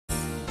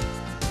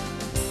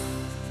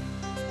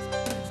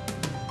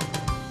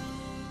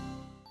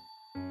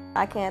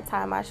I can't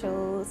tie my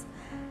shoes.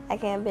 I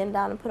can't bend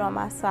down and put on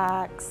my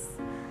socks.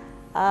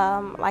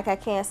 Like I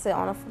can't sit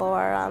on the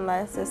floor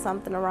unless there's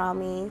something around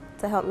me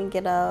to help me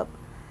get up.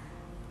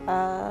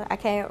 I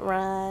can't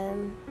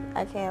run.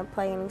 I can't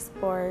play any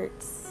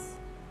sports.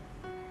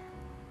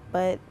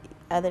 But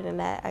other than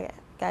that, I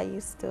got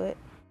used to it.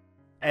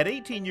 At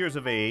 18 years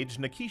of age,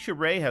 Nikisha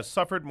Ray has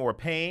suffered more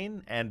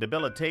pain and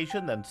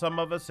debilitation than some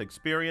of us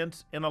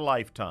experience in a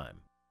lifetime.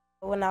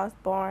 When I was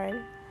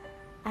born,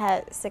 I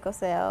had sickle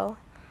cell.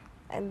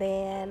 And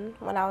then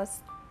when I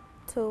was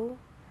 2,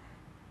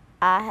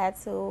 I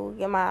had to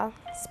get my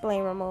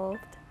spleen removed.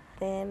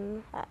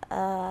 Then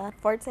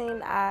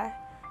 14, I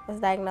was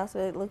diagnosed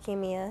with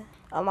leukemia.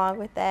 Along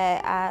with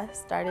that, I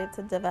started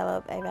to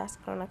develop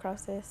avascular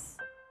necrosis.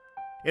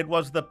 It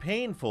was the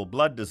painful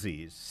blood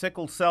disease,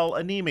 sickle cell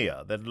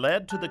anemia, that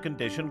led to the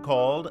condition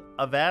called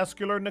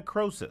avascular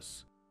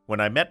necrosis. When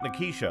I met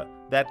Nikisha,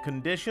 that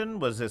condition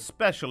was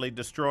especially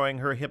destroying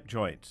her hip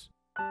joints.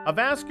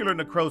 Avascular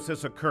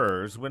necrosis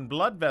occurs when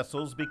blood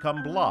vessels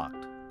become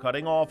blocked,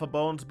 cutting off a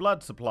bone's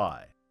blood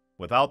supply.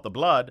 Without the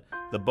blood,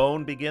 the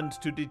bone begins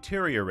to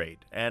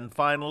deteriorate and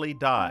finally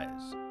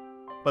dies.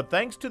 But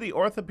thanks to the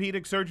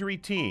orthopedic surgery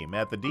team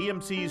at the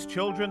DMC's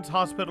Children's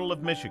Hospital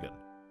of Michigan,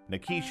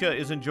 Nikisha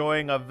is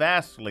enjoying a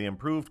vastly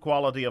improved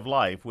quality of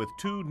life with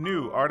 2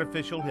 new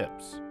artificial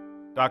hips.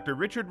 Dr.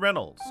 Richard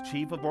Reynolds,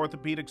 Chief of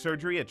Orthopedic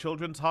Surgery at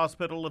Children's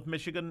Hospital of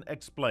Michigan,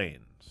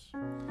 explains.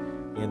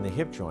 In the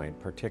hip joint,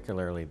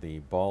 particularly the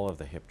ball of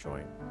the hip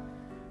joint,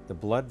 the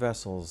blood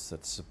vessels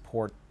that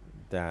support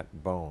that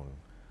bone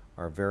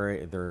are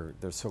they're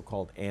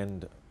so-called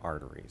end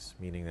arteries,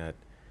 meaning that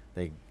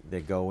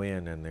they go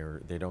in and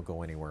they don't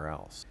go anywhere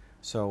else.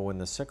 So when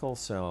the sickle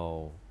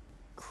cell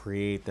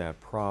create that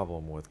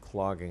problem with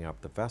clogging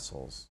up the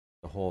vessels,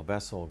 the whole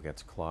vessel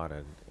gets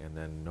clotted and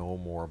then no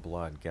more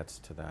blood gets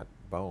to that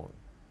bone,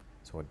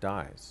 so it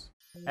dies.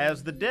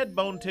 As the dead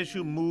bone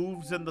tissue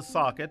moves in the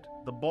socket,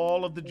 the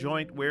ball of the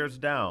joint wears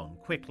down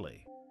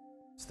quickly.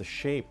 The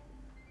shape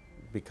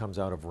becomes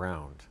out of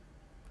round.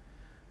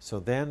 So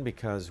then,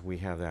 because we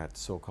have that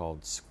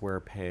so-called square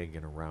peg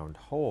in a round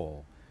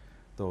hole,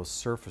 those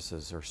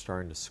surfaces are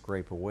starting to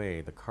scrape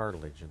away the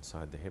cartilage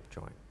inside the hip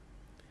joint.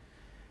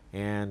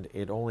 And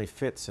it only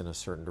fits in a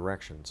certain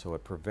direction, so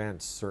it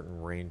prevents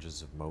certain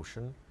ranges of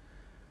motion,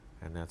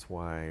 and that's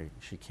why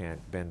she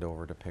can't bend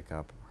over to pick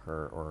up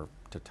her or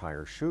to tie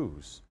her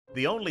shoes.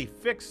 The only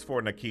fix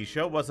for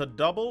Nikisha was a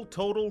double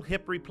total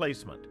hip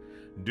replacement.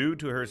 Due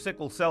to her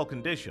sickle cell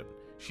condition,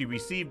 she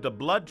received a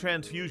blood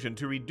transfusion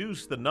to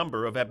reduce the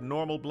number of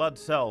abnormal blood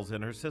cells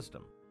in her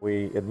system.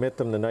 We admit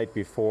them the night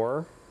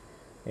before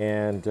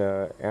and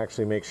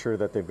actually make sure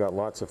that they've got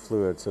lots of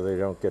fluid so they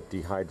don't get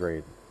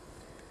dehydrated.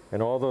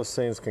 And all those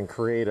things can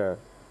create a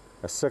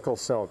sickle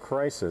cell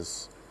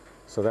crisis,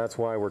 so that's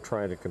why we're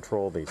trying to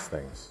control these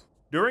things.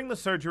 During the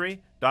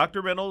surgery,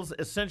 Dr. Reynolds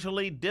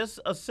essentially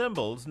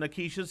disassembles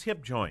Nikisha's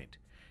hip joint.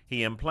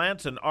 He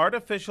implants an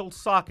artificial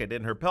socket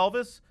in her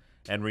pelvis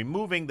and,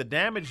 removing the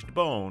damaged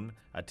bone,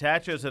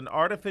 attaches an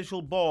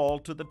artificial ball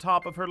to the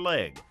top of her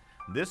leg.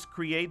 This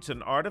creates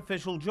an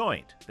artificial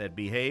joint that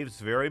behaves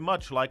very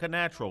much like a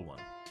natural one.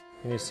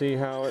 Can you see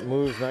how it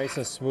moves nice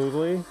and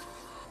smoothly?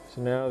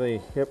 So now the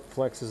hip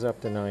flexes up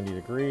to 90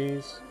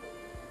 degrees.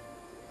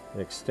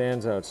 It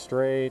extends out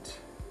straight.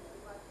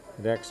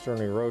 It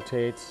externally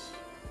rotates.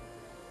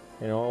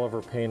 And all of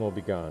her pain will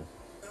be gone.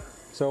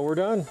 So we're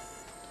done.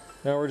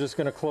 Now we're just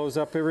going to close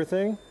up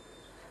everything.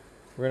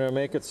 We're going to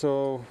make it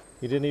so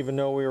you didn't even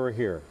know we were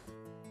here.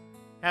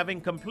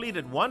 Having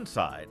completed one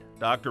side,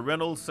 Dr.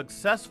 Reynolds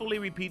successfully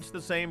repeats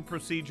the same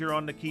procedure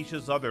on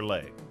Nikisha's other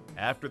leg.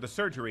 After the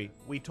surgery,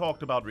 we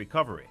talked about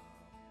recovery.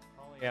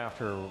 Probably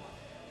after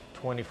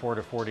 24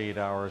 to 48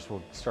 hours,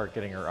 we'll start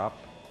getting her up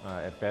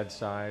at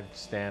bedside,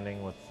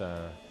 standing with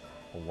a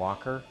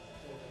walker.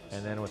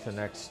 And then with the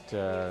next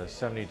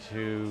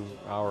 72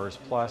 hours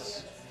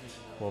plus,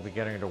 we'll be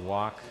getting her to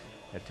walk.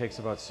 It takes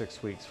about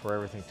 6 weeks for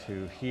everything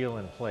to heal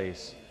in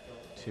place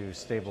to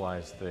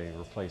stabilize the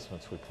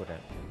replacements we put in.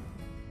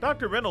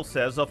 Dr. Reynolds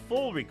says a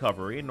full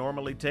recovery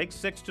normally takes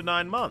 6 to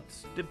 9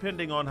 months,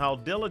 depending on how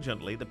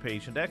diligently the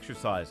patient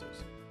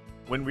exercises.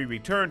 When we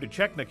returned to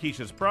check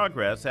Nikisha's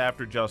progress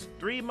after just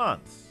 3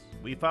 months,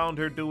 we found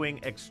her doing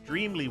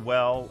extremely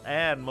well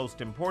and, most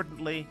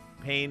importantly,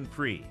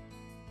 pain-free.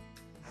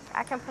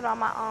 I can put on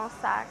my own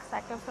socks.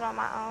 I can put on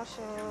my own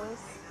shoes.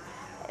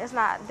 It's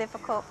not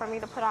difficult for me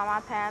to put on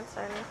my pants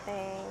or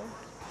anything.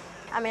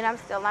 I mean, I'm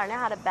still learning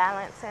how to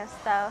balance and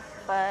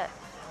stuff, but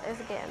it's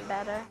getting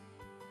better.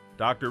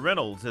 Dr.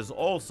 Reynolds is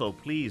also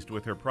pleased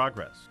with her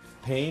progress.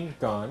 Pain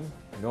gone,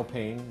 no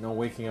pain, no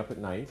waking up at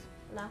night.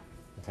 No.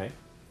 Okay.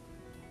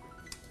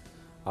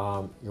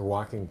 You're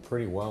walking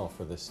pretty well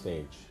for this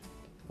stage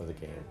of the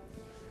game.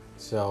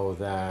 So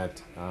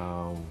that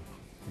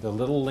the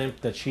little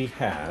limp that she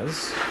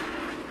has,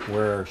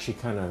 where she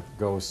kind of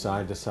goes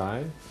side to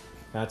side,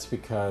 that's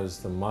because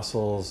the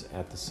muscles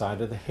at the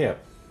side of the hip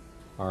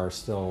are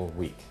still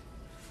weak.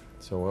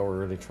 So what we're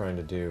really trying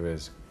to do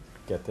is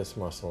get this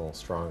muscle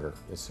stronger.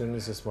 As soon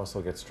as this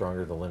muscle gets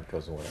stronger, the limp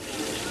goes away.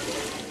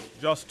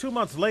 Just 2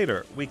 months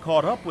later, we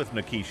caught up with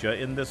Nikisha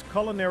in this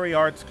culinary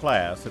arts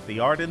class at the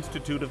Art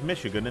Institute of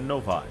Michigan in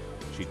Novi.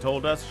 She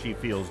told us she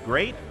feels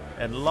great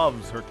and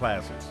loves her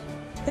classes.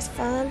 It's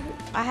fun.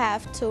 I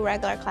have 2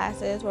 regular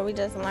classes where we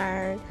just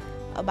learn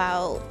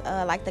about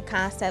like the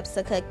concepts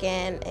of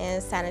cooking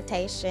and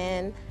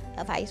sanitation,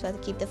 of how you're supposed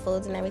to keep the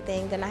foods and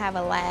everything. Then I have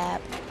a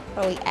lab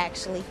where we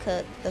actually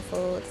cook the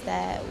foods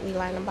that we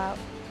learn about.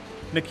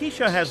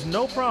 Nikisha has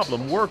no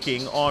problem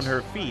working on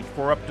her feet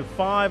for up to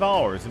 5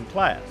 hours in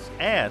class,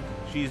 and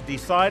she's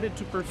decided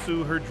to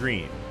pursue her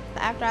dream.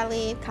 After I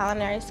leave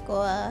culinary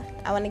school,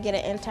 I want to get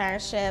an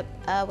internship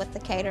with the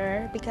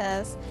caterer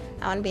because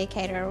I want to be a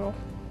caterer.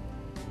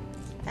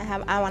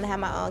 I want to have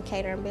my own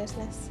catering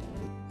business.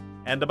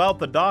 And about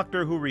the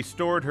doctor who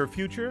restored her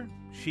future,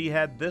 she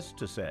had this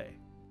to say.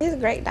 He's a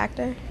great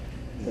doctor.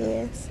 He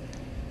is.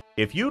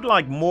 If you'd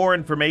like more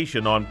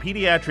information on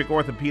pediatric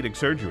orthopedic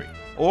surgery,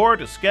 or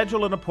to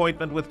schedule an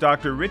appointment with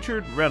Dr.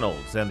 Richard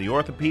Reynolds and the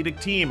orthopedic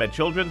team at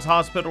Children's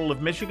Hospital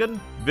of Michigan,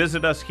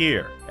 visit us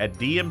here at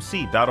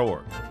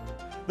dmc.org.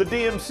 The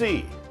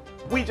DMC.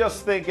 We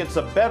just think it's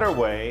a better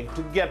way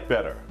to get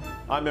better.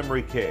 I'm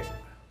Emery King.